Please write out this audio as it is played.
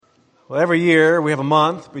Well, every year we have a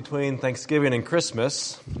month between Thanksgiving and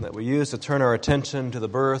Christmas that we use to turn our attention to the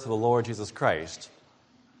birth of the Lord Jesus Christ.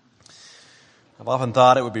 I've often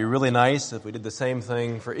thought it would be really nice if we did the same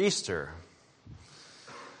thing for Easter.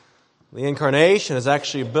 The Incarnation is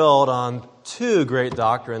actually built on two great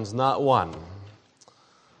doctrines, not one.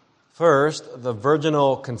 First, the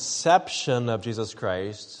virginal conception of Jesus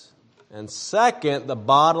Christ, and second, the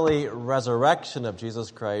bodily resurrection of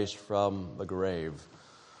Jesus Christ from the grave.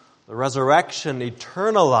 The resurrection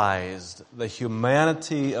eternalized the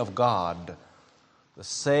humanity of God, the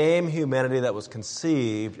same humanity that was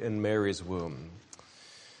conceived in Mary's womb.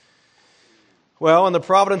 Well, in the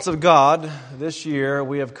providence of God, this year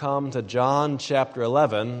we have come to John chapter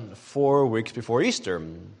 11, 4 weeks before Easter.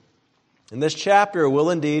 And this chapter will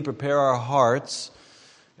indeed prepare our hearts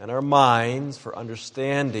and our minds for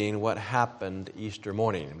understanding what happened Easter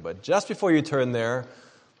morning. But just before you turn there,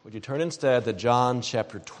 would you turn instead to John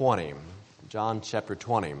chapter 20? John chapter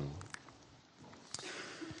 20.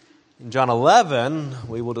 In John 11,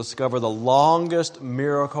 we will discover the longest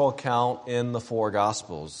miracle account in the four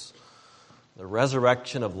Gospels, the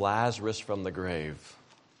resurrection of Lazarus from the grave.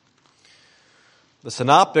 The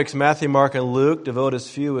synoptics, Matthew, Mark, and Luke, devote as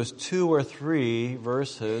few as 2 or 3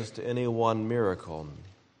 verses to any one miracle.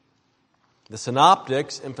 The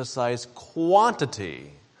synoptics emphasize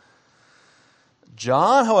quantity.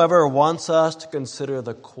 John, however, wants us to consider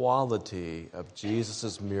the quality of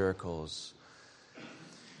Jesus' miracles.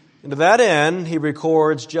 And to that end, he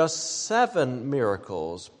records just 7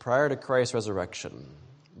 miracles prior to Christ's resurrection,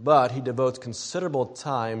 but he devotes considerable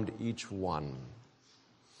time to each one.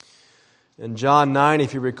 In John 9,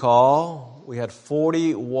 if you recall, we had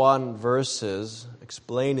 41 verses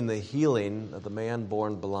explaining the healing of the man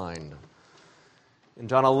born blind. In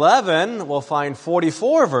John 11, we'll find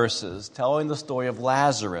 44 verses telling the story of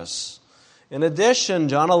Lazarus. In addition,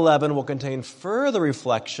 John 11 will contain further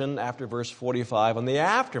reflection after verse 45 on the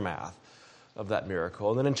aftermath of that miracle.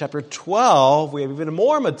 And then in chapter 12, we have even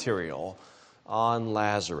more material on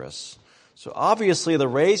Lazarus. So obviously, the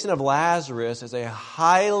raising of Lazarus is a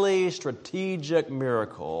highly strategic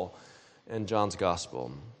miracle in John's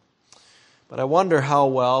gospel. But I wonder how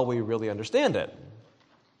well we really understand it.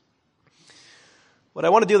 What I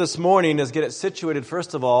want to do this morning is get it situated,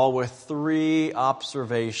 first of all, with 3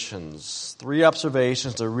 observations. 3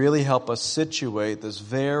 observations to really help us situate this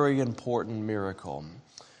very important miracle.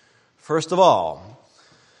 First of all,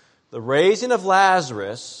 the raising of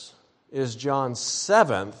Lazarus is John's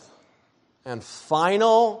 7th and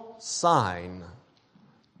final sign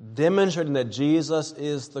demonstrating that Jesus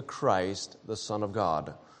is the Christ, the Son of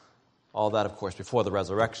God. All that, of course, before the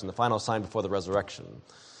resurrection, the final sign before the resurrection.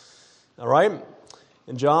 All right?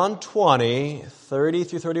 In John 20, 30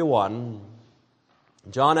 through 31,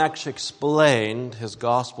 John actually explained his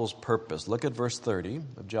gospel's purpose. Look at verse 30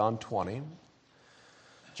 of John 20.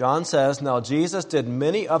 John says, "Now Jesus did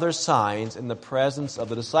many other signs in the presence of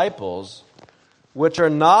the disciples, which are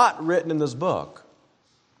not written in this book.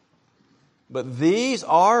 But these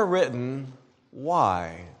are written,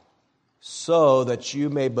 why? So that you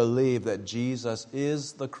may believe that Jesus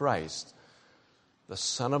is the Christ, the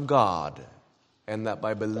Son of God, and that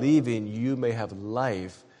by believing you may have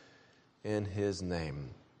life in his name."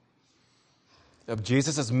 Of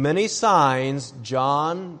Jesus' many signs,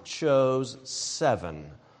 John chose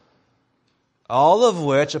 7, all of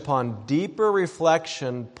which, upon deeper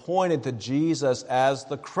reflection, pointed to Jesus as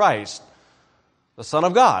the Christ, the Son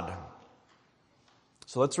of God.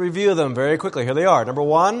 So let's review them very quickly. Here they are. Number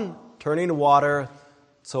 1, turning water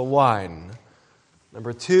to wine.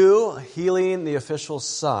 Number 2, healing the official's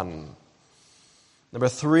son. Number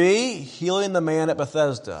 3, healing the man at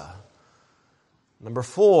Bethesda. Number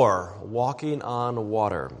 4, walking on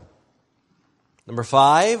water. Number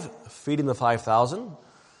 5, feeding the 5,000.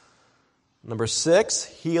 Number 6,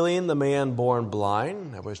 healing the man born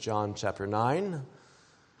blind. That was John chapter 9.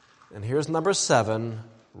 And here's number 7,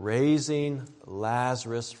 raising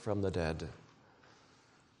Lazarus from the dead.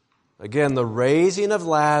 Again, the raising of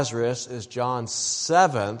Lazarus is John's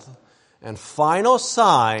 7th and final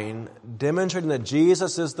sign demonstrating that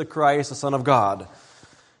Jesus is the Christ, the Son of God.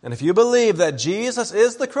 And if you believe that Jesus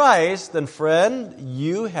is the Christ, then friend,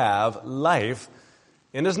 you have life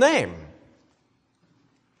in his name.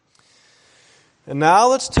 And now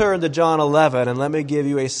let's turn to John 11, and let me give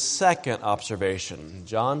you a second observation.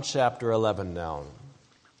 John chapter 11 now.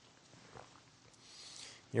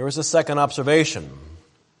 Here is the second observation.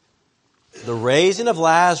 The raising of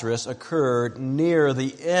Lazarus occurred near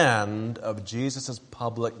the end of Jesus'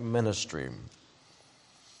 public ministry.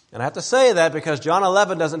 And I have to say that because John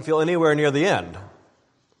 11 doesn't feel anywhere near the end.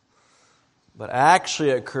 but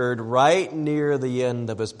actually occurred right near the end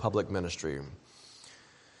of his public ministry.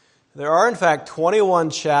 There are, in fact,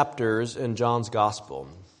 21 chapters in John's Gospel.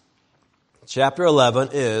 Chapter 11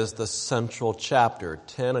 is the central chapter,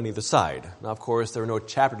 10 on either side. Now, of course, there are no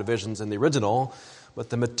chapter divisions in the original, but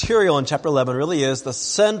the material in chapter 11 really is the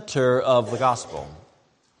center of the Gospel.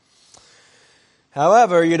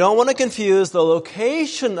 However, you don't want to confuse the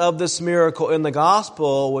location of this miracle in the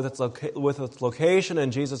Gospel with its location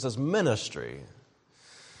in Jesus' ministry.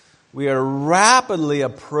 We are rapidly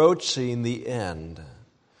approaching the end.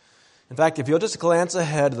 In fact, if you'll just glance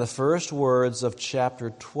ahead to the first words of chapter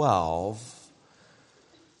 12,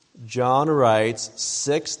 John writes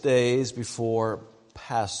 6 days before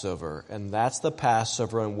Passover, and that's the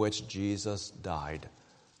Passover on which Jesus died.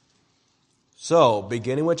 So,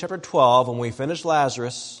 beginning with chapter 12, when we finish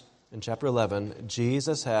Lazarus in chapter 11,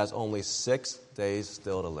 Jesus has only 6 days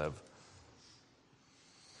still to live.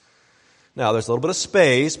 Now, there's a little bit of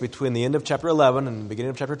space between the end of chapter 11 and the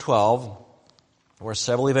beginning of chapter 12, where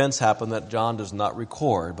several events happen that John does not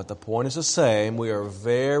record. But the point is the same. We are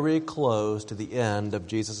very close to the end of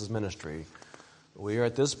Jesus' ministry. We are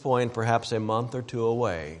at this point perhaps a month or two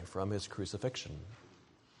away from his crucifixion.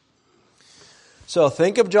 So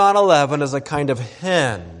think of John 11 as a kind of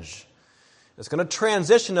hinge. It's going to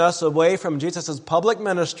transition us away from Jesus' public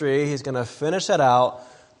ministry. He's going to finish it out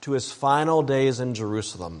to his final days in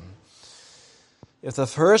Jerusalem. If the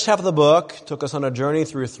first half of the book took us on a journey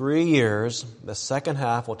through 3 years, the second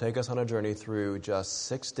half will take us on a journey through just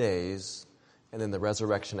 6 days and then the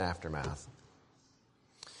resurrection aftermath.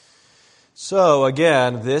 So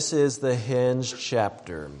again, this is the hinge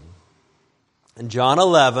chapter. And John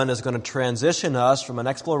 11 is going to transition us from an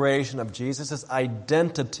exploration of Jesus'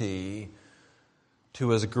 identity to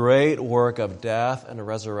his great work of death and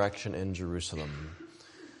resurrection in Jerusalem.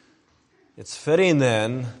 It's fitting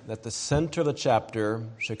then that the center of the chapter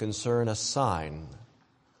should concern a sign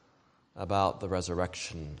about the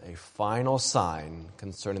resurrection, a final sign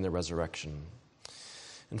concerning the resurrection.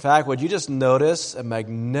 In fact, would you just notice a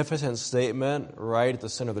magnificent statement right at the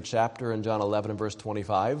center of the chapter in John 11 and verse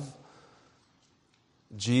 25?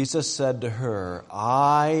 Jesus said to her,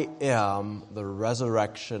 "I am the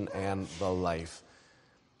resurrection and the life.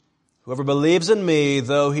 Whoever believes in me,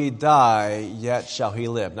 though he die, yet shall he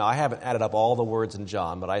live." Now, I haven't added up all the words in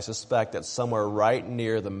John, but I suspect that's somewhere right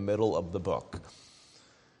near the middle of the book.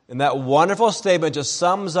 And that wonderful statement just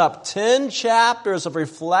sums up 10 chapters of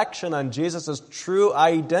reflection on Jesus' true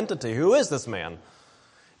identity. Who is this man?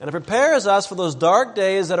 And it prepares us for those dark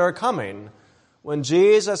days that are coming, when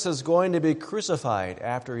Jesus is going to be crucified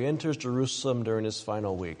after he enters Jerusalem during his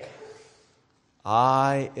final week.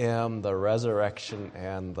 I am the resurrection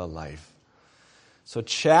and the life. So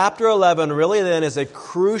chapter 11 really then is a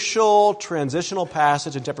crucial transitional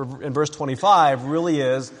passage, in verse 25 really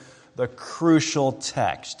is the crucial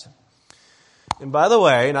text. And by the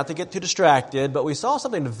way, not to get too distracted, but we saw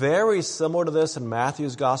something very similar to this in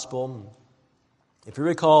Matthew's Gospel. If you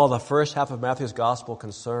recall, the first half of Matthew's Gospel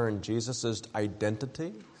concerned Jesus'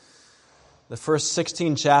 identity. The first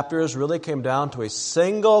 16 chapters really came down to a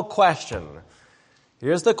single question.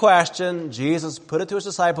 Here's the question. Jesus put it to his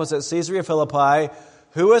disciples at Caesarea Philippi.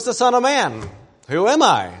 Who is the Son of Man? Who am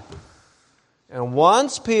I? And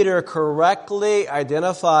once Peter correctly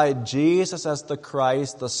identified Jesus as the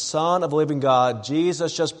Christ, the Son of the living God,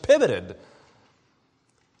 Jesus just pivoted.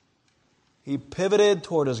 He pivoted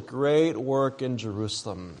toward his great work in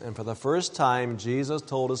Jerusalem. And for the first time, Jesus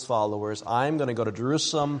told his followers, I'm going to go to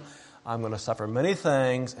Jerusalem, I'm going to suffer many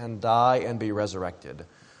things, and die and be resurrected.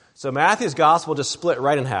 So Matthew's gospel just split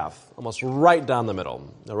right in half, almost right down the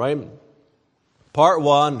middle. All right? Part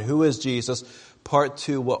 1, who is Jesus? Part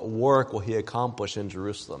 2, what work will he accomplish in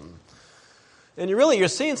Jerusalem? And you're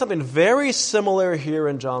seeing something very similar here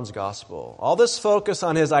in John's gospel. All this focus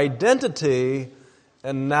on his identity,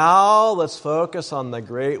 and now let's focus on the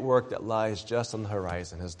great work that lies just on the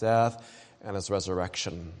horizon, his death and his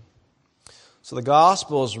resurrection. So the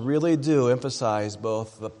Gospels really do emphasize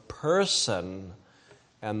both the person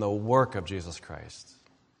and the work of Jesus Christ.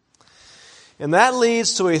 And that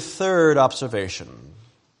leads to a third observation.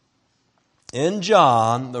 In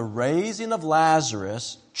John, the raising of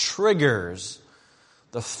Lazarus triggers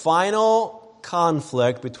the final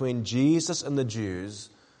conflict between Jesus and the Jews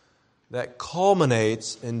that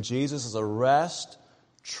culminates in Jesus' arrest,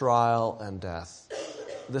 trial, and death.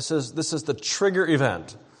 This is the trigger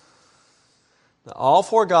event. Now, all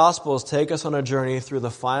four Gospels take us on a journey through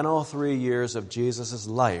the final 3 years of Jesus'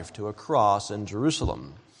 life to a cross in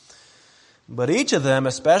Jerusalem. But each of them,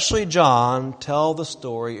 especially John, tell the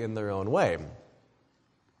story in their own way.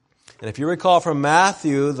 And if you recall from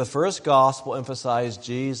Matthew, the first gospel emphasized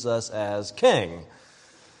Jesus as king.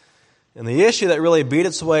 And the issue that really beat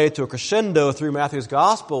its way to a crescendo through Matthew's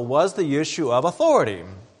gospel was the issue of authority.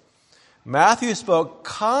 Matthew spoke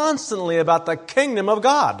constantly about the kingdom of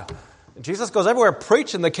God. And Jesus goes everywhere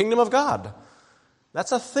preaching the kingdom of God.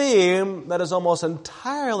 That's a theme that is almost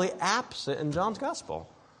entirely absent in John's gospel.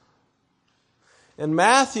 In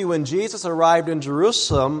Matthew, when Jesus arrived in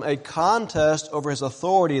Jerusalem, a contest over his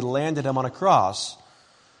authority landed him on a cross.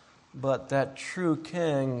 But that true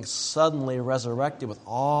king suddenly resurrected with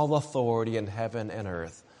all authority in heaven and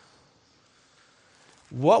earth.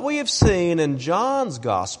 What we have seen in John's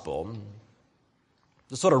gospel,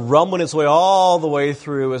 just sort of rumbling its way all the way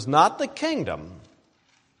through, is not the kingdom,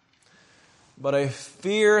 but a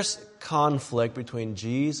fierce conflict between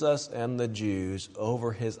Jesus and the Jews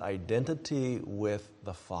over his identity with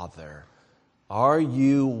the Father. Are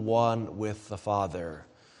you one with the Father?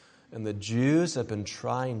 And the Jews have been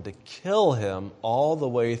trying to kill him all the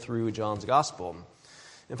way through John's gospel.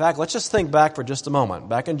 In fact, let's just think back for just a moment.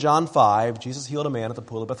 Back in John 5, Jesus healed a man at the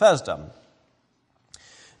pool of Bethesda.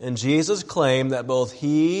 And Jesus claimed that both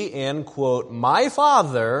he and, quote, my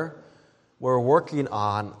Father were working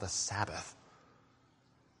on the Sabbath.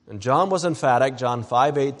 And John was emphatic. John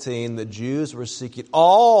 5:18, the Jews were seeking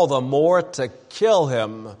all the more to kill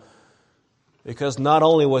him because not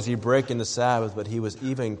only was he breaking the Sabbath, but he was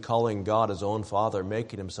even calling God his own Father,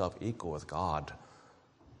 making himself equal with God.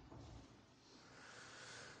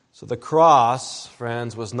 So the cross,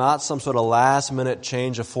 friends, was not some sort of last-minute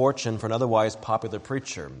change of fortune for an otherwise popular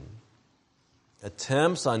preacher.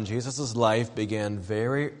 Attempts on Jesus' life began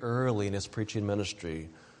very early in his preaching ministry.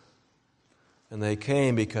 And they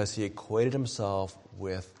came because he equated himself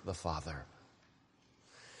with the Father.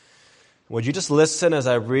 Would you just listen as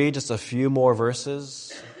I read just a few more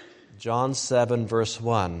verses? John 7, verse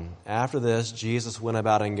 1. After this, Jesus went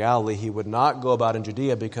about in Galilee. He would not go about in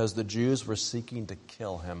Judea because the Jews were seeking to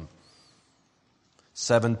kill him.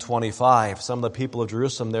 7:25. Some of the people of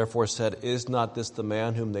Jerusalem therefore said, is not this the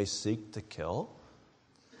man whom they seek to kill?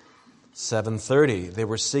 7:30, they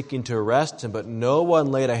were seeking to arrest him, but no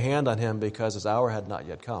one laid a hand on him because his hour had not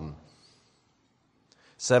yet come.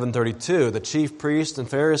 7:32, the chief priests and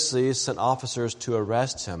Pharisees sent officers to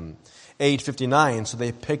arrest him. 8:59, so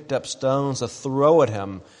they picked up stones to throw at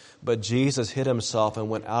him, but Jesus hid himself and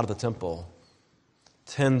went out of the temple.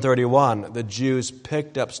 10:31, the Jews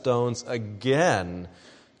picked up stones again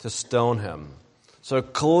to stone him. So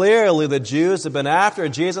clearly the Jews have been after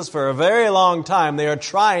Jesus for a very long time. They are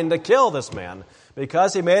trying to kill this man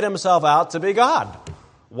because he made himself out to be God,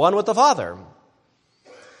 one with the Father.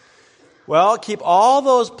 Well, keep all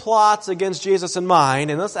those plots against Jesus in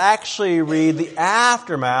mind, and let's actually read the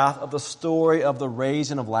aftermath of the story of the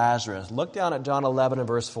raising of Lazarus. Look down at John 11 and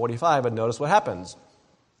verse 45 and notice what happens.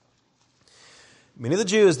 Many of the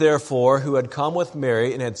Jews, therefore, who had come with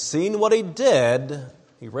Mary and had seen what he did,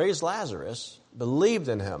 he raised Lazarus, believed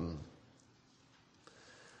in him.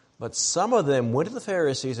 But some of them went to the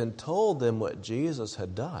Pharisees and told them what Jesus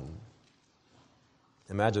had done.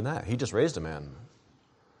 Imagine that. He just raised a man.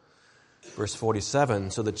 Verse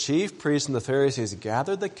 47, so the chief priests and the Pharisees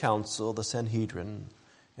gathered the council, the Sanhedrin,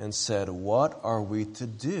 and said, what are we to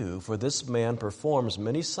do? For this man performs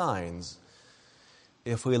many signs.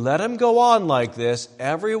 If we let him go on like this,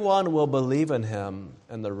 everyone will believe in him,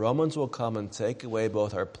 and the Romans will come and take away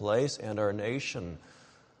both our place and our nation.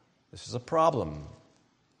 This is a problem.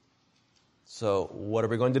 So what are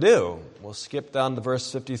we going to do? We'll skip down to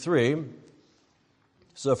verse 53.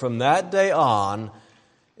 So from that day on,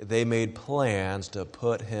 they made plans to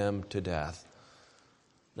put him to death.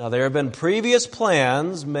 Now there have been previous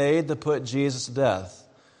plans made to put Jesus to death.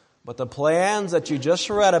 But the plans that you just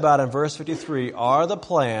read about in verse 53 are the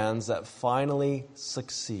plans that finally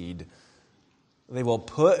succeed. They will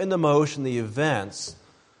put into motion the events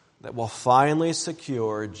that will finally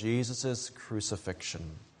secure Jesus'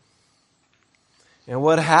 crucifixion. And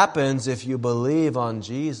what happens if you believe on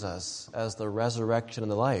Jesus as the resurrection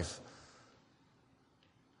and the life?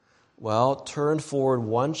 Well, turn forward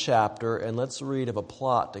one chapter and let's read of a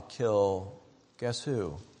plot to kill, guess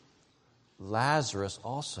who? Lazarus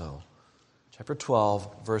also. Chapter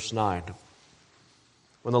 12, verse 9.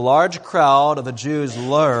 When the large crowd of the Jews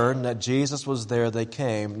learned that Jesus was there, they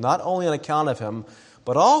came, not only on account of him,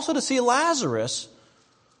 but also to see Lazarus,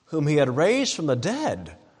 whom he had raised from the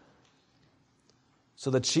dead. So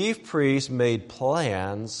the chief priests made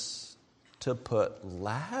plans to put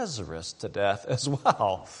Lazarus to death as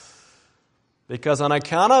well. Because on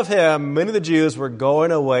account of him, many of the Jews were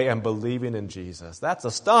going away and believing in Jesus. That's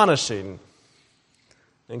astonishing.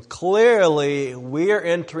 And clearly, we are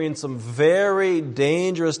entering some very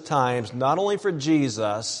dangerous times, not only for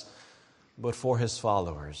Jesus, but for his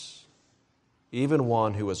followers, even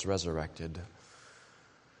one who was resurrected.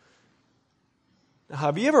 Now,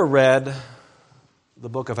 have you ever read the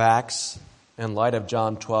book of Acts in light of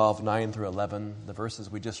John 12, 9 through 11, the verses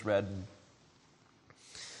we just read?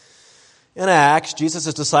 In Acts,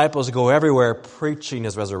 Jesus' disciples go everywhere preaching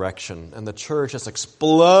his resurrection, and the church just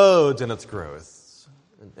explodes in its growth.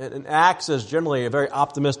 And Acts is generally a very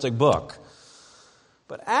optimistic book.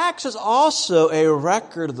 But Acts is also a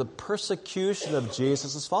record of the persecution of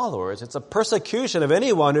Jesus' followers. It's a persecution of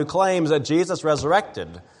anyone who claims that Jesus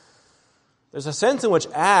resurrected. There's a sense in which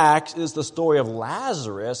Acts is the story of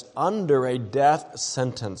Lazarus under a death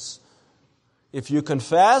sentence. If you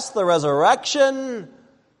confess the resurrection,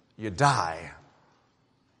 you die.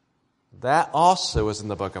 That also is in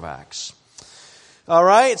the book of Acts. All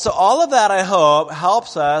right, so all of that, I hope,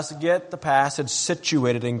 helps us get the passage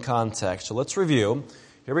situated in context. So let's review.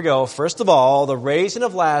 Here we go. First of all, the raising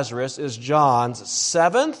of Lazarus is John's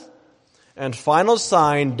seventh and final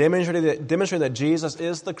sign demonstrating that Jesus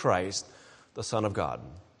is the Christ, the Son of God.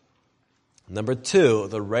 Number two,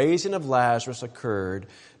 the raising of Lazarus occurred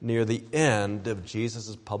near the end of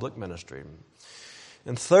Jesus' public ministry.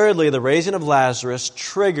 And thirdly, the raising of Lazarus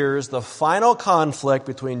triggers the final conflict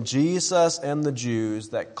between Jesus and the Jews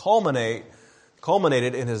that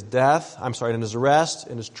culminated in his arrest,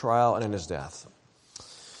 in his trial, and in his death.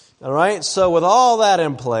 All right, so with all that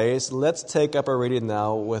in place, let's take up our reading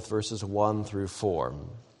now with verses 1 through 4.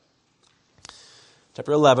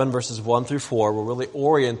 Chapter 11, verses 1 through 4 will really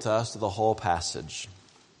orient us to the whole passage.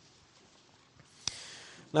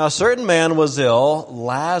 Now, a certain man was ill,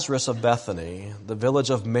 Lazarus of Bethany, the village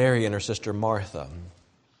of Mary and her sister Martha.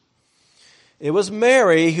 It was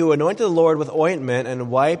Mary who anointed the Lord with ointment and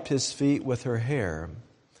wiped his feet with her hair,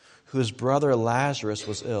 whose brother Lazarus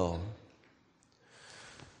was ill.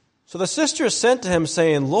 So the sisters sent to him,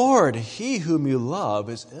 saying, Lord, he whom you love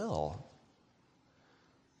is ill.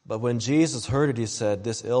 But when Jesus heard it, he said,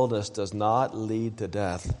 This illness does not lead to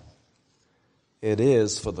death. It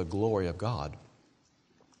is for the glory of God,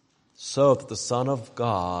 so that the Son of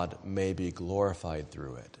God may be glorified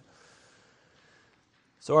through it.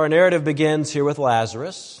 So our narrative begins here with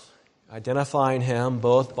Lazarus, identifying him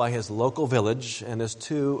both by his local village and his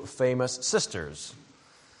two famous sisters.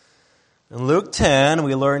 In Luke 10,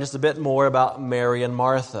 we learn just a bit more about Mary and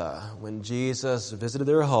Martha. When Jesus visited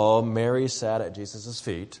their home, Mary sat at Jesus'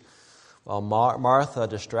 feet, while Martha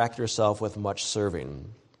distracted herself with much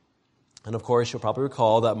serving. And of course, you'll probably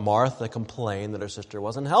recall that Martha complained that her sister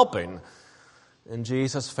wasn't helping. And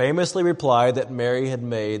Jesus famously replied that Mary had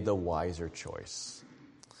made the wiser choice.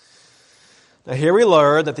 Now here we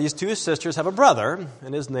learn that these two sisters have a brother,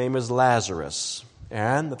 and his name is Lazarus,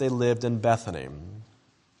 and that they lived in Bethany.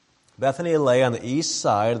 Bethany lay on the east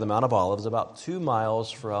side of the Mount of Olives, about 2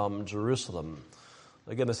 miles from Jerusalem.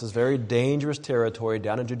 Again, this is very dangerous territory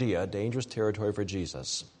down in Judea, dangerous territory for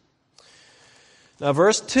Jesus. Now,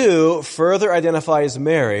 verse 2 further identifies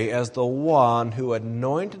Mary as the one who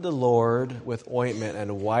anointed the Lord with ointment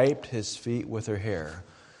and wiped his feet with her hair.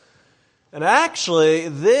 And actually,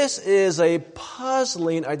 this is a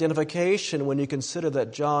puzzling identification when you consider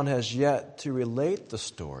that John has yet to relate the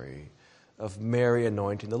story of Mary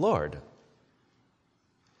anointing the Lord.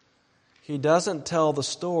 He doesn't tell the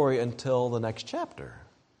story until the next chapter.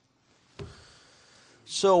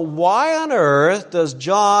 So why on earth does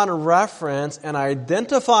John reference an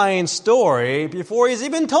identifying story before he's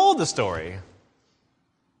even told the story?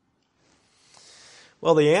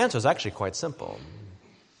 Well, the answer is actually quite simple.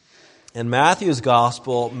 In Matthew's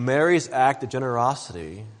gospel, Mary's act of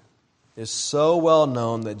generosity is so well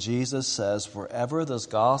known that Jesus says, wherever this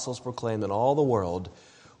gospel is proclaimed in all the world,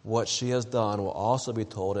 what she has done will also be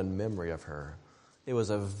told in memory of her. It was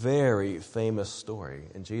a very famous story,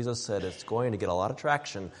 and Jesus said it's going to get a lot of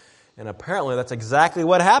traction, and apparently that's exactly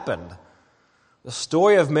what happened. The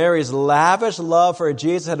story of Mary's lavish love for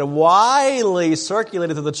Jesus had widely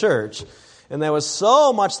circulated through the church, and that was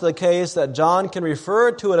so much the case that John can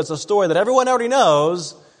refer to it as a story that everyone already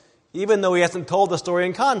knows, even though he hasn't told the story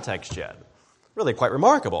in context yet. Really quite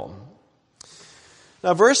remarkable.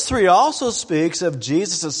 Now, verse 3 also speaks of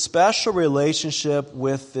Jesus' special relationship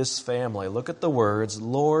with this family. Look at the words,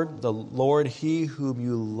 Lord, the Lord, he whom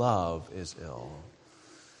you love is ill.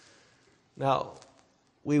 Now,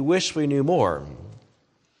 we wish we knew more.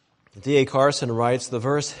 D.A. Carson writes, the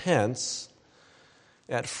verse hints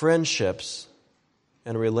at friendships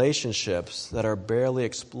and relationships that are barely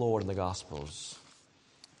explored in the Gospels.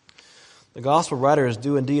 The Gospel writers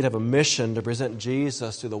do indeed have a mission to present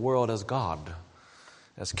Jesus to the world as God,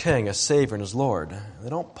 as King, as Savior, and as Lord. They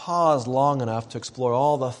don't pause long enough to explore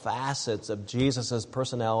all the facets of Jesus'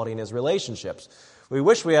 personality and his relationships. We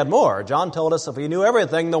wish we had more. John told us if we knew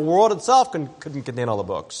everything, the world itself couldn't contain all the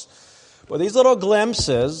books. But these little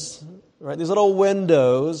glimpses, right, these little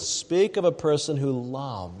windows speak of a person who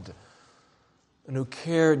loved and who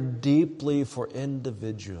cared deeply for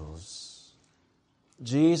individuals.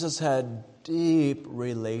 Jesus had deep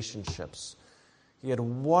relationships. He had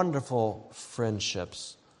wonderful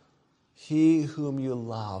friendships. He whom you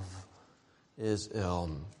love is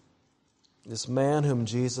ill. This man whom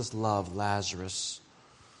Jesus loved, Lazarus,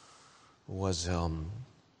 was ill.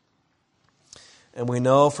 And we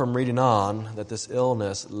know from reading on that this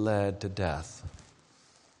illness led to death.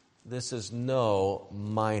 This is no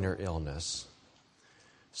minor illness.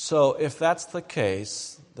 So if that's the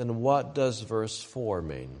case, then what does verse 4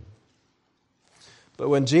 mean? But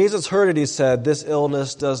when Jesus heard it, he said, "This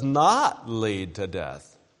illness does not lead to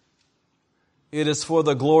death. It is for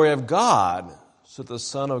the glory of God, so that the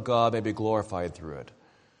Son of God may be glorified through it."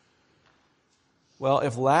 Well,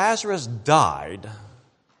 if Lazarus died,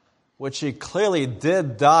 which he clearly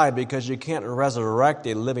did die because you can't resurrect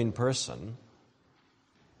a living person,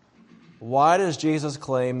 why does Jesus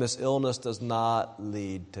claim this illness does not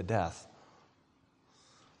lead to death?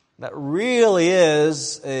 That really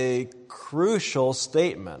is a crucial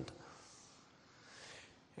statement.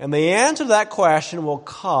 And the answer to that question will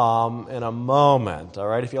come in a moment. All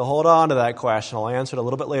right, if you'll hold on to that question, I'll answer it a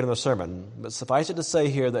little bit later in the sermon. But suffice it to say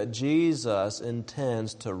here that Jesus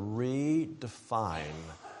intends to redefine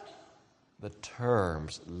the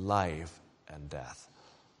terms life and death.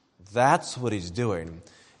 That's what he's doing.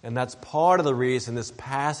 And that's part of the reason this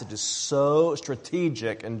passage is so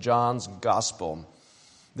strategic in John's gospel.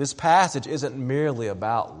 This passage isn't merely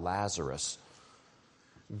about Lazarus.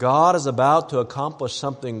 God is about to accomplish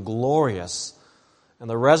something glorious. And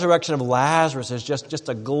the resurrection of Lazarus is just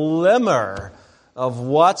a glimmer of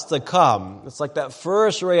what's to come. It's like that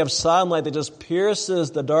first ray of sunlight that just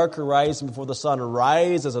pierces the dark horizon before the sun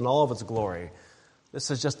rises in all of its glory. This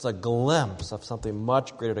is just a glimpse of something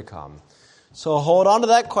much greater to come. So hold on to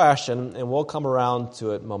that question, and we'll come around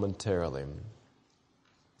to it momentarily.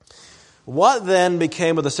 What then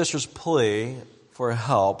became of the sisters' plea for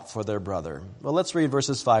help for their brother? Well, let's read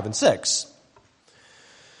verses 5 and 6.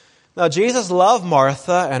 Now, Jesus loved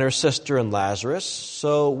Martha and her sister and Lazarus,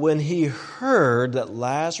 so when he heard that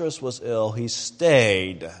Lazarus was ill, he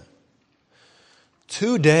stayed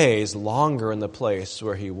 2 days longer in the place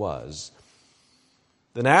where he was.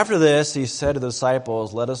 Then after this, he said to the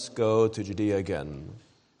disciples, "Let us go to Judea again."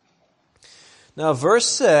 Now, verse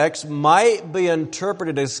 6 might be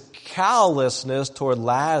interpreted as callousness toward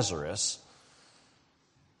Lazarus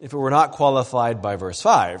if it were not qualified by verse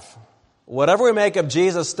 5. Whatever we make of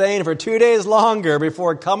Jesus staying for 2 days longer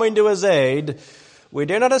before coming to his aid, we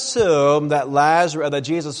dare not assume that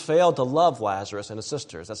Jesus failed to love Lazarus and his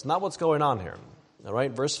sisters. That's not what's going on here. All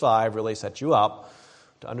right, verse 5 really sets you up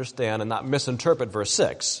to understand and not misinterpret verse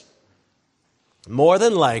 6. More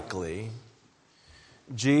than likely,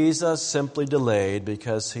 Jesus simply delayed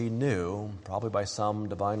because he knew, probably by some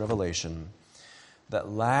divine revelation,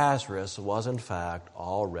 that Lazarus was in fact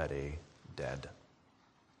already dead.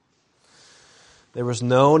 There was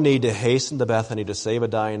no need to hasten to Bethany to save a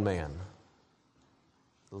dying man.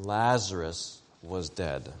 Lazarus was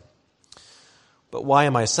dead. But why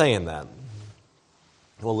am I saying that?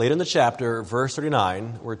 Well, later in the chapter, verse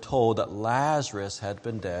 39, we're told that Lazarus had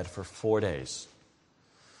been dead for 4 days.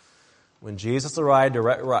 When Jesus arrived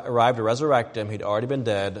to resurrect him, he'd already been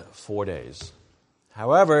dead 4 days.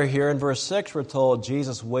 However, here in verse 6, we're told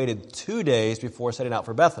Jesus waited 2 days before setting out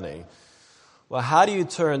for Bethany. Well, how do you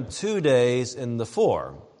turn 2 days into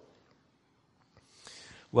 4?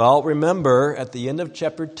 Well, remember, at the end of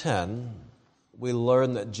chapter 10, we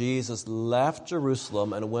learn that Jesus left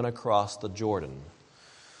Jerusalem and went across the Jordan.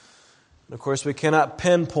 And of course, we cannot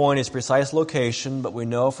pinpoint his precise location, but we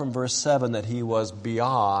know from verse 7 that he was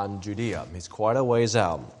beyond Judea. He's quite a ways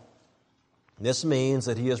out. This means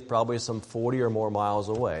that he is probably some 40 or more miles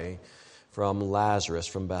away from Lazarus,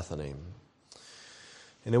 from Bethany.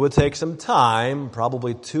 And it would take some time,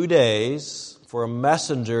 probably 2 days, for a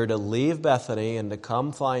messenger to leave Bethany and to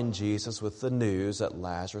come find Jesus with the news that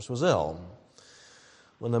Lazarus was ill.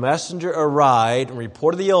 When the messenger arrived and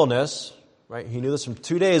reported the illness, right, he knew this from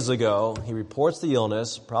 2 days ago, he reports the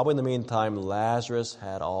illness. Probably in the meantime, Lazarus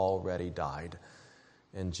had already died,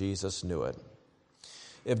 and Jesus knew it.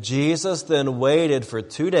 If Jesus then waited for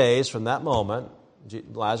 2 days from that moment,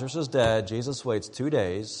 Lazarus is dead, Jesus waits 2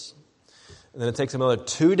 days, and then it takes him another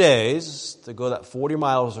 2 days to go that 40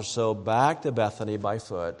 miles or so back to Bethany by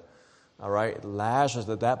foot. All right? Lazarus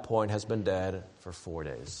at that point has been dead for 4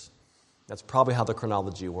 days. That's probably how the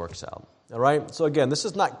chronology works out. All right? So again, this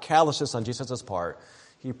is not callousness on Jesus' part.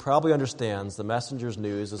 He probably understands the messenger's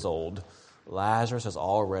news is old. Lazarus has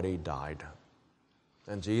already died.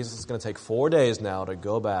 And Jesus is going to take 4 days now to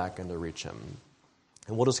go back and to reach him.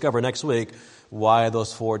 And we'll discover next week why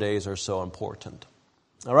those 4 days are so important.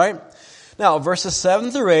 All right? Now, verses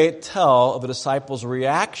 7 through 8 tell of the disciples'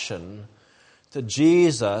 reaction to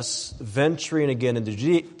Jesus venturing again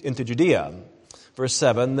into Judea. Verse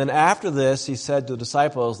 7, then after this he said to the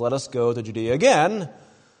disciples, let us go to Judea again.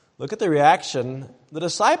 Look at the reaction. The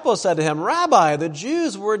disciples said to him, Rabbi, the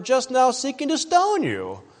Jews were just now seeking to stone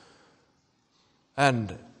you.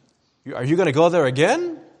 And are you going to go there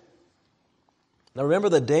again? Now remember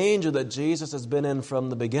the danger that Jesus has been in from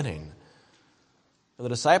the beginning. And the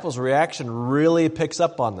disciples' reaction really picks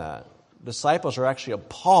up on that. Disciples are actually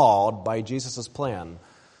appalled by Jesus' plan.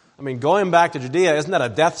 I mean, going back to Judea, isn't that a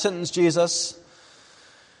death sentence, Jesus?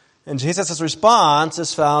 And Jesus' response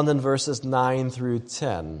is found in verses 9 through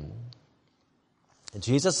 10. And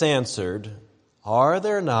Jesus answered, are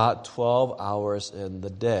there not 12 hours in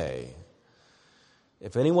the day?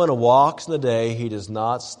 If anyone walks in the day, he does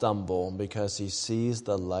not stumble because he sees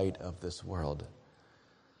the light of this world.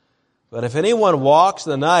 But if anyone walks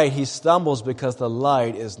in the night, he stumbles because the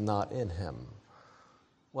light is not in him.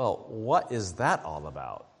 Well, what is that all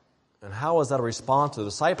about? And how is that a response to the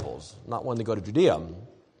disciples not wanting to go to Judea?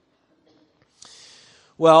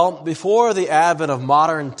 Well, before the advent of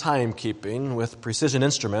modern timekeeping with precision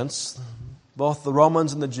instruments, both the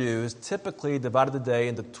Romans and the Jews typically divided the day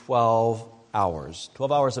into 12 hours.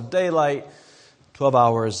 12 hours of daylight, 12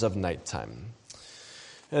 hours of nighttime.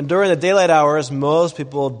 And during the daylight hours, most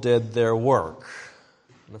people did their work.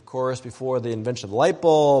 And of course, before the invention of the light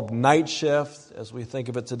bulb, night shift, as we think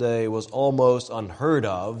of it today, was almost unheard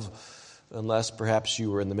of, unless perhaps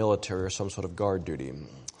you were in the military or some sort of guard duty.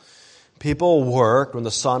 People worked when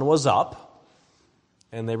the sun was up,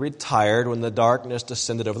 and they retired when the darkness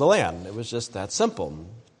descended over the land. It was just that simple.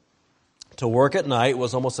 To work at night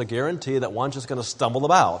was almost a guarantee that one's just going to stumble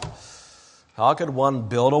about. How could one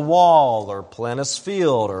build a wall or plant his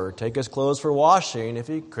field or take his clothes for washing if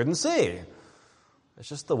he couldn't see? It's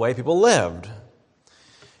just the way people lived.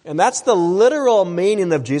 And that's the literal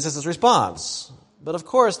meaning of Jesus' response. But of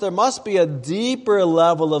course, there must be a deeper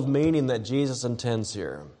level of meaning that Jesus intends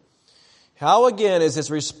here. How, again, is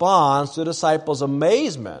his response to the disciples'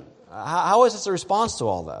 amazement? How is this a response to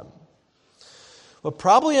all that? Well,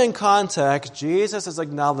 probably in context, Jesus is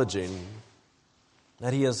acknowledging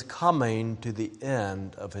that he is coming to the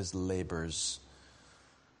end of his labors.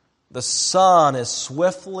 The sun is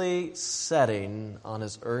swiftly setting on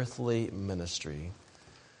his earthly ministry.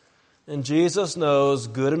 And Jesus knows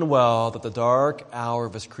good and well that the dark hour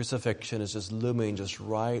of his crucifixion is just looming just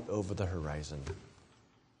right over the horizon.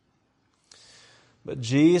 But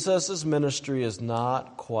Jesus' ministry is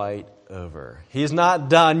not quite over. He's not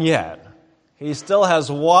done yet. He still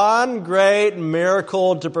has one great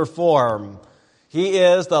miracle to perform. He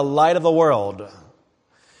is the light of the world.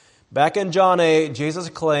 Back in John 8, Jesus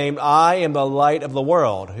claimed, I am the light of the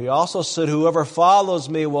world. He also said, whoever follows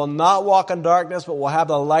me will not walk in darkness, but will have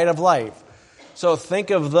the light of life. So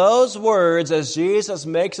think of those words as Jesus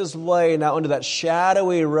makes his way now into that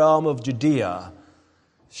shadowy realm of Judea,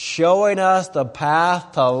 showing us the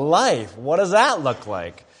path to life. What does that look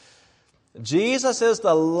like? Jesus is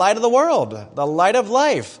the light of the world, the light of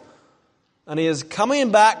life. And he is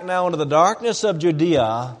coming back now into the darkness of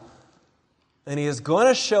Judea, and he is going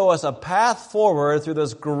to show us a path forward through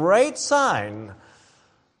this great sign,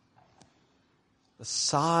 the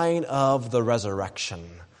sign of the resurrection.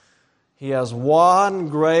 He has one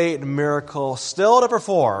great miracle still to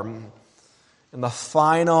perform in the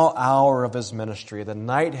final hour of his ministry. The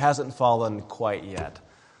night hasn't fallen quite yet.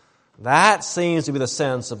 That seems to be the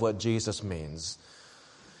sense of what Jesus means.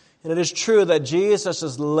 And it is true that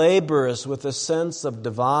Jesus labors with a sense of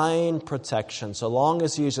divine protection. So long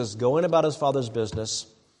as he's just going about his Father's business,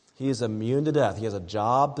 he is immune to death. He has a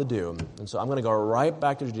job to do. And so I'm going to go right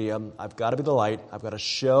back to Judea. I've got to be the light. I've got to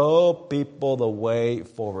show people the way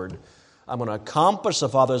forward. I'm going to accomplish the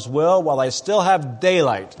Father's will while I still have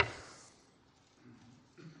daylight.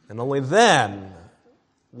 And only then,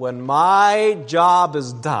 when my job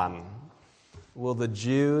is done, will the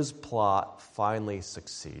Jews' plot finally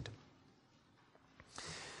succeed.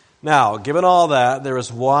 Now, given all that, there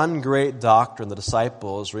is one great doctrine the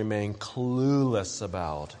disciples remain clueless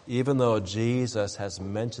about, even though Jesus has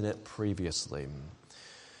mentioned it previously.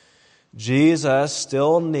 Jesus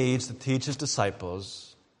still needs to teach his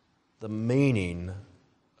disciples the meaning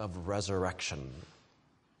of resurrection.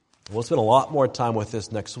 We'll spend a lot more time with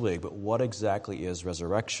this next week, but what exactly is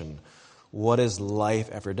resurrection? What is life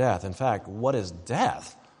after death? In fact, what is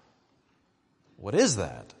death? What is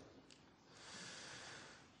that?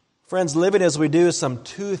 Friends, living as we do some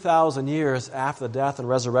 2,000 years after the death and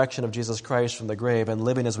resurrection of Jesus Christ from the grave, and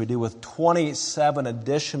living as we do with 27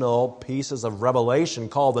 additional pieces of revelation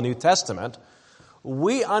called the New Testament,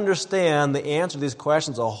 we understand the answer to these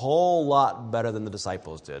questions a whole lot better than the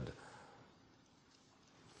disciples did.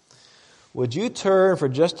 Would you turn for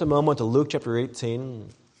just a moment to Luke chapter 18?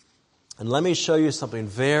 And let me show you something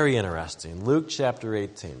very interesting. Luke chapter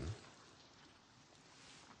 18.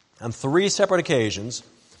 On 3 separate occasions,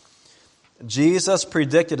 Jesus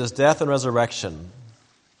predicted his death and resurrection.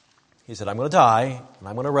 He said, I'm going to die, and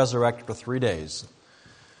I'm going to resurrect for 3 days.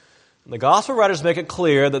 And the gospel writers make it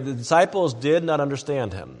clear that the disciples did not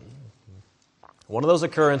understand him. One of those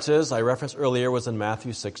occurrences I referenced earlier was in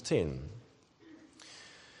Matthew 16.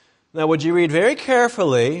 Now, would you read very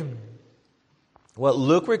carefully what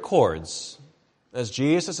Luke records as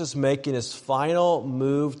Jesus is making his final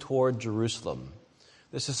move toward Jerusalem?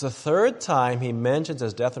 This is the 3rd time he mentions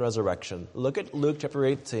his death and resurrection. Look at Luke chapter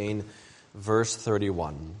 18, verse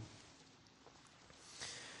 31.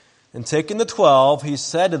 And taking the 12, he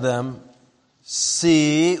said to them,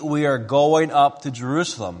 See, we are going up to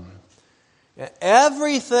Jerusalem.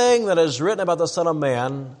 Everything that is written about the Son of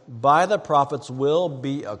Man by the prophets will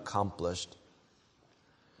be accomplished.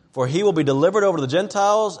 For he will be delivered over to the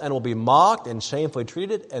Gentiles and will be mocked and shamefully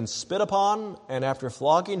treated and spit upon, and after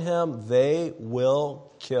flogging him, they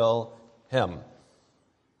will kill him.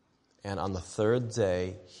 And on the 3rd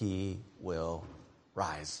day, he will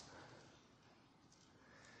rise.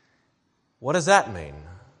 What does that mean?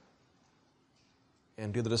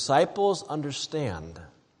 And do the disciples understand?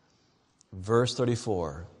 Verse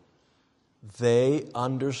 34, they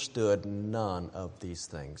understood none of these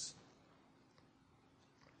things.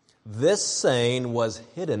 This saying was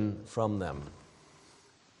hidden from them,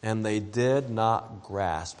 and they did not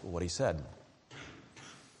grasp what he said.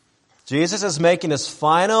 Jesus is making his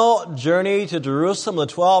final journey to Jerusalem. The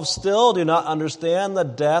 12 still do not understand the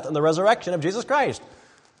death and the resurrection of Jesus Christ.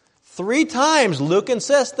 3 times Luke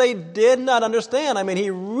insists they did not understand. I mean, he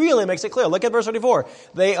really makes it clear. Look at verse 34.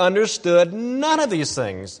 They understood none of these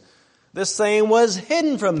things. This saying was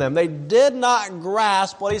hidden from them. They did not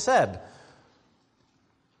grasp what he said.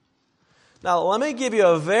 Now, let me give you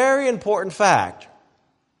a very important fact.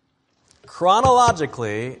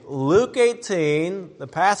 Chronologically, Luke 18, the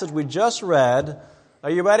passage we just read, are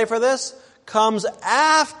you ready for this? Comes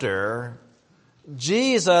after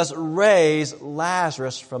Jesus raised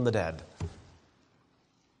Lazarus from the dead.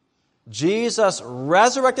 Jesus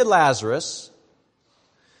resurrected Lazarus.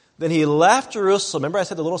 Then he left Jerusalem. Remember I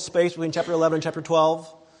said the little space between chapter 11 and chapter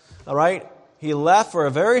 12? All right? He left for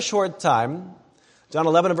a very short time. John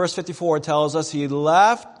 11 and verse 54 tells us he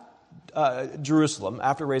left Jerusalem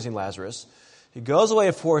after raising Lazarus. He goes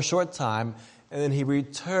away for a short time, and then he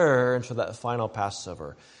returns for that final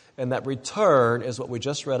Passover. And that return is what we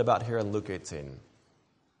just read about here in Luke 18.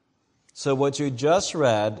 So what you just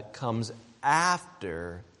read comes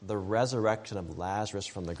after the resurrection of Lazarus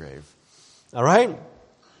from the grave. All right?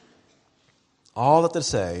 All that to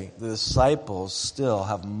say, the disciples still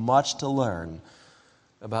have much to learn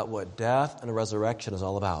about what death and resurrection is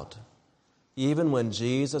all about, even when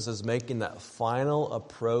Jesus is making that final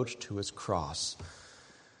approach to his cross.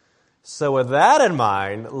 So with that in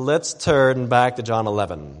mind, let's turn back to John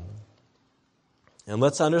 11. And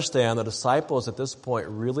let's understand the disciples at this point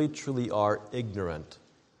really truly are ignorant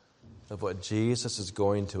of what Jesus is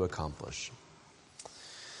going to accomplish.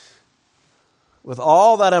 With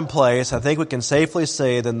all that in place, I think we can safely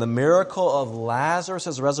say that the miracle of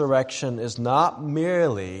Lazarus' resurrection is not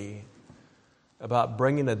merely about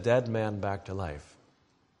bringing a dead man back to life.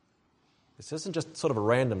 This isn't just sort of a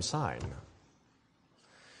random sign.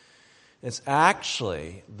 It's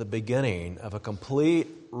actually the beginning of a complete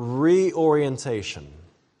reorientation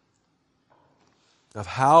of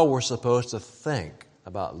how we're supposed to think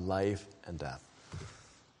about life and death.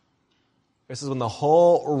 This is when the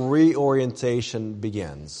whole reorientation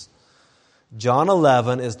begins. John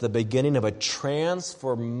 11 is the beginning of a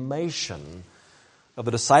transformation of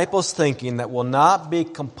the disciples' thinking that will not be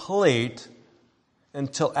complete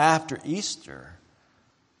until after Easter.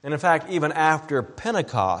 And in fact, even after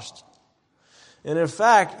Pentecost. And in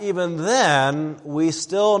fact, even then, we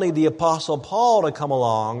still need the Apostle Paul to come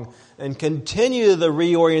along and continue the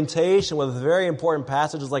reorientation with very important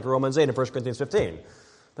passages like Romans 8 and 1 Corinthians 15.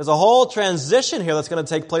 There's a whole transition here that's going to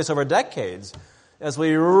take place over decades as we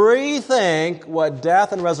rethink what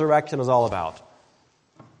death and resurrection is all about.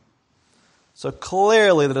 So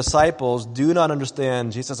clearly the disciples do not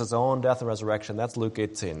understand Jesus' own death and resurrection. That's Luke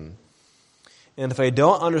 18. And if they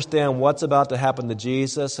don't understand what's about to happen to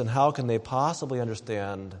Jesus, and how can they possibly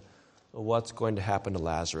understand what's going to happen to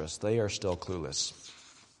Lazarus? They are still clueless.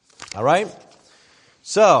 All right?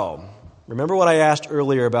 So, remember what I asked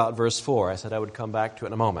earlier about verse 4. I said I would come back to it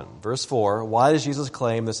in a moment. Verse 4, why does Jesus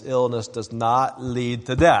claim this illness does not lead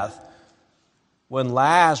to death when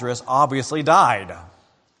Lazarus obviously died?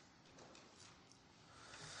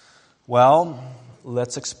 Well,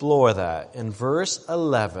 let's explore that. In verse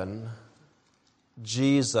 11,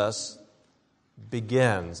 Jesus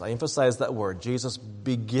begins. I emphasize that word. Jesus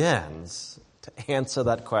begins to answer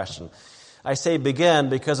that question. I say begin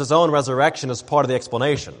because his own resurrection is part of the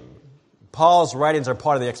explanation. Paul's writings are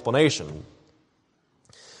part of the explanation.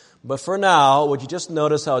 But for now, would you just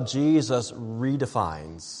notice how Jesus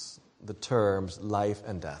redefines the terms life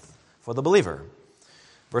and death for the believer?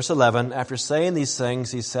 Verse 11, after saying these things,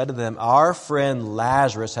 he said to them, our friend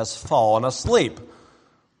Lazarus has fallen asleep,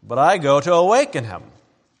 but I go to awaken him.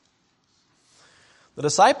 The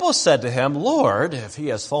disciples said to him, Lord, if he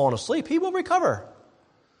has fallen asleep, he will recover.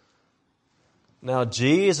 Now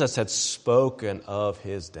Jesus had spoken of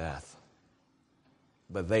his death,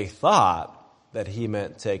 but they thought that he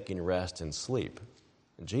meant taking rest and sleep.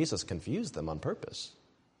 And Jesus confused them on purpose.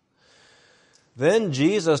 Then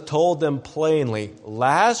Jesus told them plainly,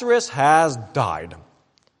 Lazarus has died.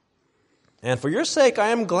 And for your sake I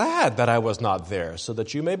am glad that I was not there, so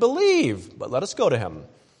that you may believe. But let us go to him.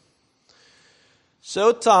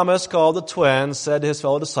 So Thomas, called the twin, said to his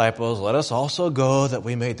fellow disciples, let us also go that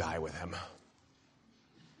we may die with him.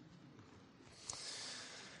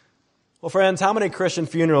 Well, friends, how many Christian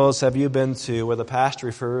funerals have you been to where the pastor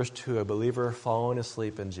refers to a believer falling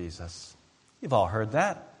asleep in Jesus? You've all heard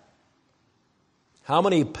that. How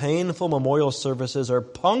many painful memorial services are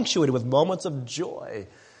punctuated with moments of joy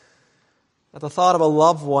at the thought of a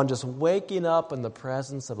loved one just waking up in the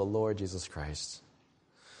presence of the Lord Jesus Christ?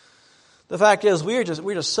 The fact is, we're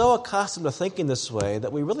just so accustomed to thinking this way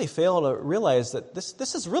that we really fail to realize that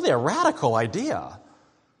this is really a radical idea.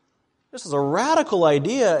 This is a radical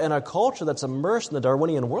idea in a culture that's immersed in the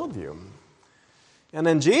Darwinian worldview. And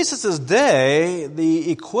in Jesus' day,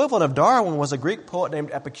 the equivalent of Darwin was a Greek poet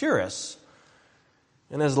named Epicurus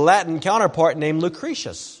and his Latin counterpart named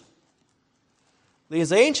Lucretius.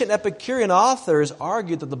 These ancient Epicurean authors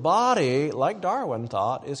argued that the body, like Darwin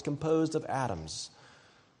thought, is composed of atoms.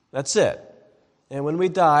 That's it. And when we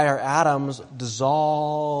die, our atoms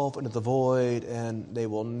dissolve into the void and they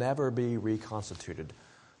will never be reconstituted.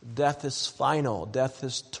 Death is final. Death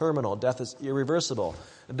is terminal. Death is irreversible.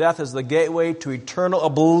 Death is the gateway to eternal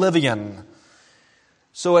oblivion.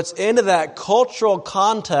 So it's into that cultural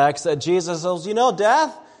context that Jesus says,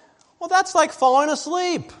 death? Well, that's like falling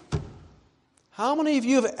asleep. How many of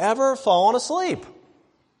you have ever fallen asleep?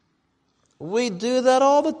 We do that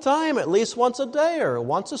all the time, at least once a day or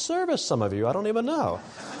once a service, some of you. I don't even know.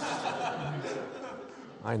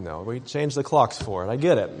 I know. We change the clocks for it. I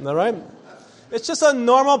get it. All right? It's just a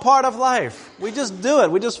normal part of life. We just do it.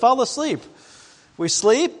 We just fall asleep. We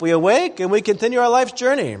sleep, we awake, and we continue our life's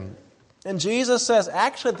journey. And Jesus says,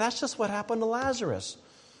 actually, that's just what happened to Lazarus.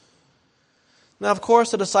 Now, of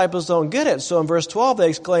course, the disciples don't get it. So in verse 12, they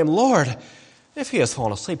exclaim, Lord, if he has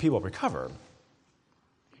fallen asleep, he will recover.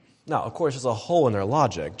 Now, of course, there's a hole in their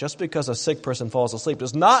logic. Just because a sick person falls asleep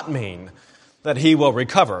does not mean that he will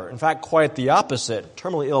recover. In fact, quite the opposite.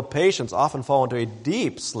 Terminally ill patients often fall into a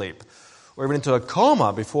deep sleep or even into a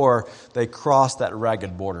coma before they cross that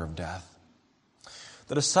ragged border of death.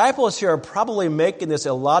 The disciples here are probably making this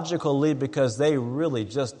illogical leap because they really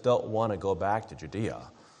just don't want to go back to Judea.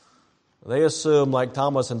 They assume, like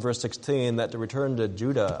Thomas in verse 16, that to return to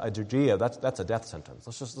Judea, that's a death sentence.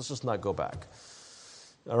 Let's just not go back.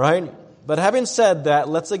 All right? But having said that,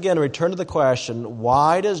 let's again return to the question,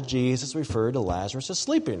 why does Jesus refer to Lazarus as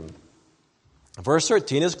sleeping? Verse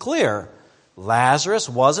 13 is clear. Lazarus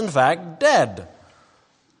was in fact dead.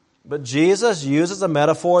 But Jesus uses a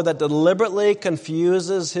metaphor that deliberately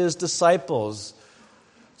confuses his disciples.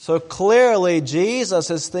 So clearly,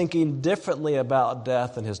 Jesus is thinking differently about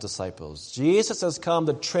death than his disciples. Jesus has come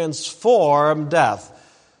to transform death.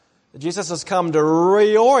 Jesus has come to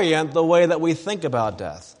reorient the way that we think about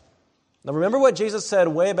death. Now remember what Jesus said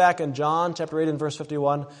way back in John chapter 8 and verse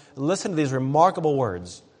 51? Listen to these remarkable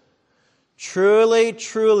words. Truly,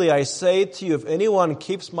 truly, I say to you, if anyone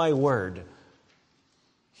keeps my word,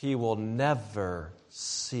 he will never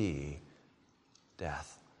see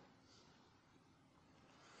death.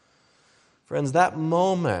 Friends, that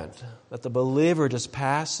moment that the believer just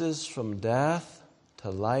passes from death to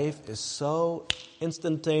life is so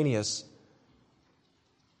instantaneous.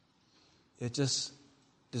 it just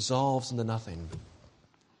dissolves into nothing.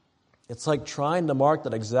 It's like trying to mark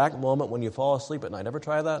that exact moment when you fall asleep at night. Ever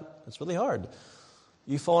try that? It's really hard.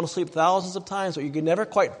 You've fallen asleep thousands of times, but you can never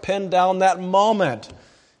quite pin down that moment.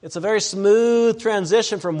 It's a very smooth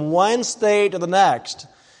transition from one state to the next.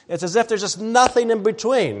 It's as if there's just nothing in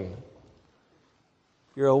between.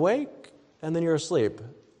 You're awake, and then you're asleep.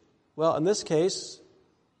 Well, in this case,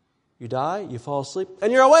 you die, you fall asleep,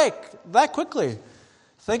 and you're awake that quickly.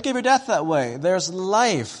 Think of your death that way. There's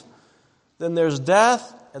life, then there's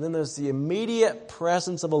death, and then there's the immediate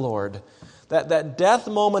presence of the Lord. That death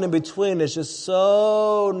moment in between is just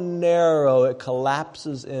so narrow, it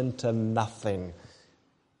collapses into nothing.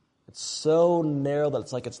 It's so narrow that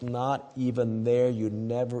it's like it's not even there. You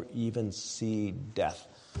never even see death.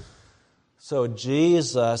 So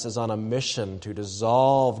Jesus is on a mission to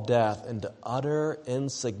dissolve death into utter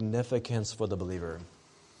insignificance for the believer.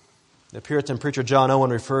 The Puritan preacher John Owen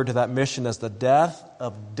referred to that mission as the death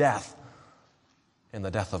of death in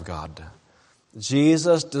the death of God.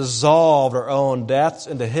 Jesus dissolved our own deaths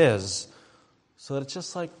into His, so that it's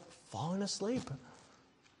just like falling asleep,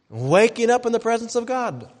 waking up in the presence of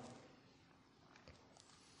God.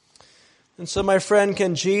 And so, my friend,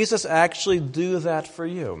 can Jesus actually do that for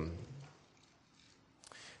you?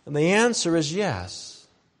 And the answer is yes.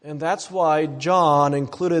 And that's why John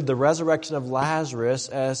included the resurrection of Lazarus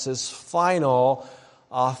as his final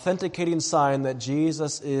authenticating sign that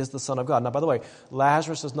Jesus is the Son of God. Now, by the way,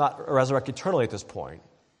 Lazarus is not resurrected eternally at this point.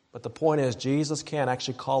 But the point is, Jesus can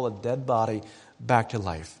actually call a dead body back to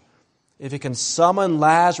life. If He can summon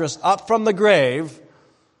Lazarus up from the grave,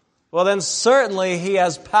 well, then certainly He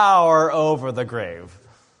has power over the grave.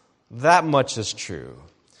 That much is true.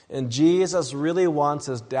 And Jesus really wants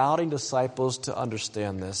His doubting disciples to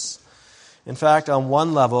understand this. In fact, on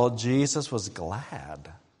one level, Jesus was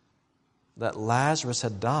glad that Lazarus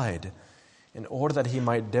had died in order that He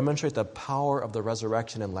might demonstrate the power of the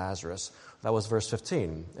resurrection in Lazarus. That was verse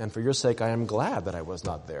 15. And for your sake I am glad that I was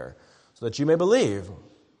not there, so that you may believe.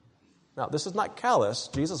 Now, this is not callous.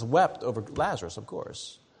 Jesus wept over Lazarus, of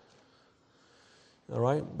course. All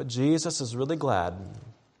right? But Jesus is really glad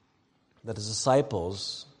that His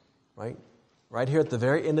disciples, right here at the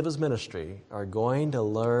very end of His ministry, are going to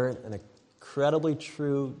learn an incredibly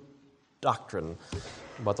true doctrine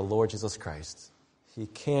about the Lord Jesus Christ. He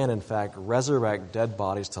can, in fact, resurrect dead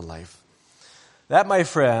bodies to life. That, my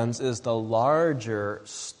friends, is the larger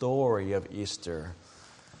story of Easter.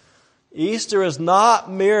 Easter is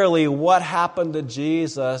not merely what happened to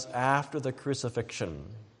Jesus after the crucifixion.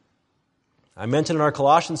 I mentioned in our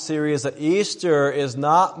Colossians series that Easter is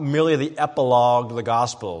not merely the epilogue to the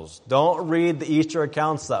Gospels. Don't read the Easter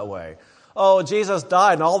accounts that way. Oh, Jesus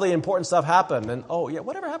died and all the important stuff happened. And, oh, yeah,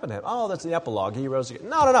 whatever happened to Him? Oh, that's the epilogue. He rose again.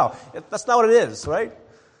 No. That's not what it is, right?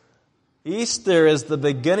 Easter is the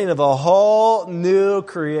beginning of a whole new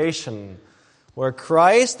creation where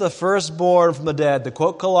Christ, the firstborn from the dead, to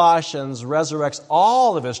quote Colossians, resurrects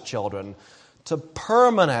all of His children to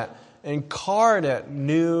permanent, incarnate,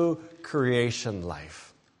 new creation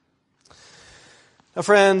life. Now,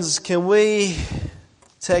 friends, can we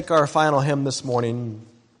take our final hymn this morning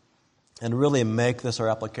and really make this our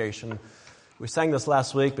application? We sang this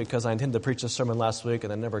last week because I intended to preach this sermon last week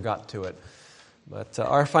and I never got to it. But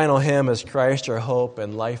our final hymn is Christ, our hope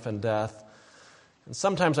in life and death. And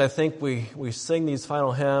sometimes I think we sing these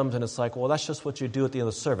final hymns and it's like, well, that's just what you do at the end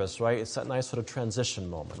of the service, right? It's that nice sort of transition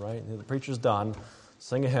moment, right? The preacher's done,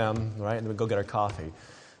 sing a hymn, right? And then we go get our coffee.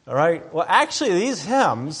 All right? Well, actually, these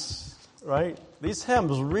hymns, right? These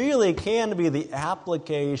hymns really can be the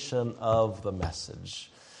application of the message.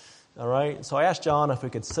 All right? So I asked John if we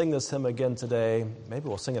could sing this hymn again today. Maybe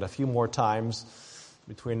we'll sing it a few more times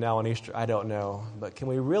between now and Easter. I don't know. But can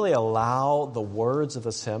we really allow the words of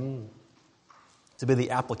this hymn to be the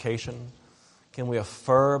application? Can we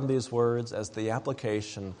affirm these words as the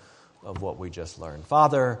application of what we just learned?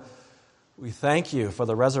 Father, we thank You for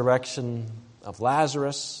the resurrection of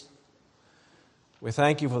Lazarus. We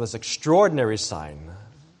thank You for this extraordinary sign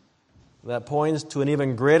that points to an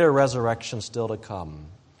even greater resurrection still to come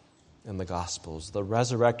in the Gospels, the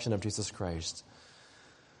resurrection of Jesus Christ.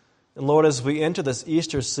 And Lord, as we enter this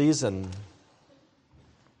Easter season,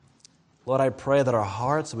 Lord, I pray that our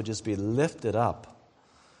hearts would just be lifted up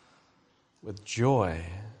with joy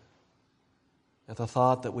at the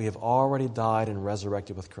thought that we have already died and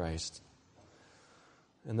resurrected with Christ.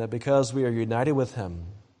 And that because we are united with Him,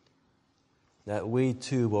 that we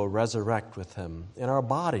too will resurrect with Him in our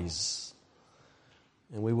bodies.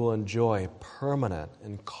 And we will enjoy permanent,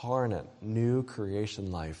 incarnate, new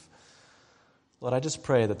creation life. Lord, I just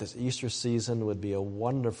pray that this Easter season would be a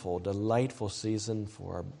wonderful, delightful season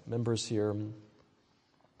for our members here. And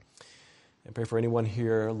pray for anyone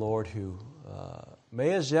here, Lord, who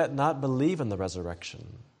may as yet not believe in the resurrection.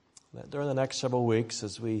 That during the next several weeks,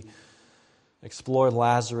 as we explore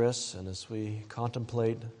Lazarus and as we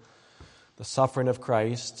contemplate the suffering of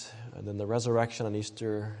Christ and then the resurrection on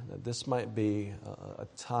Easter, that this might be a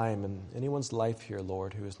time in anyone's life here,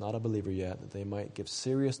 Lord, who is not a believer yet, that they might give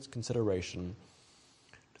serious consideration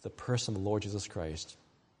to the person of the Lord Jesus Christ.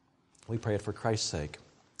 We pray it for Christ's sake.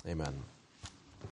 Amen.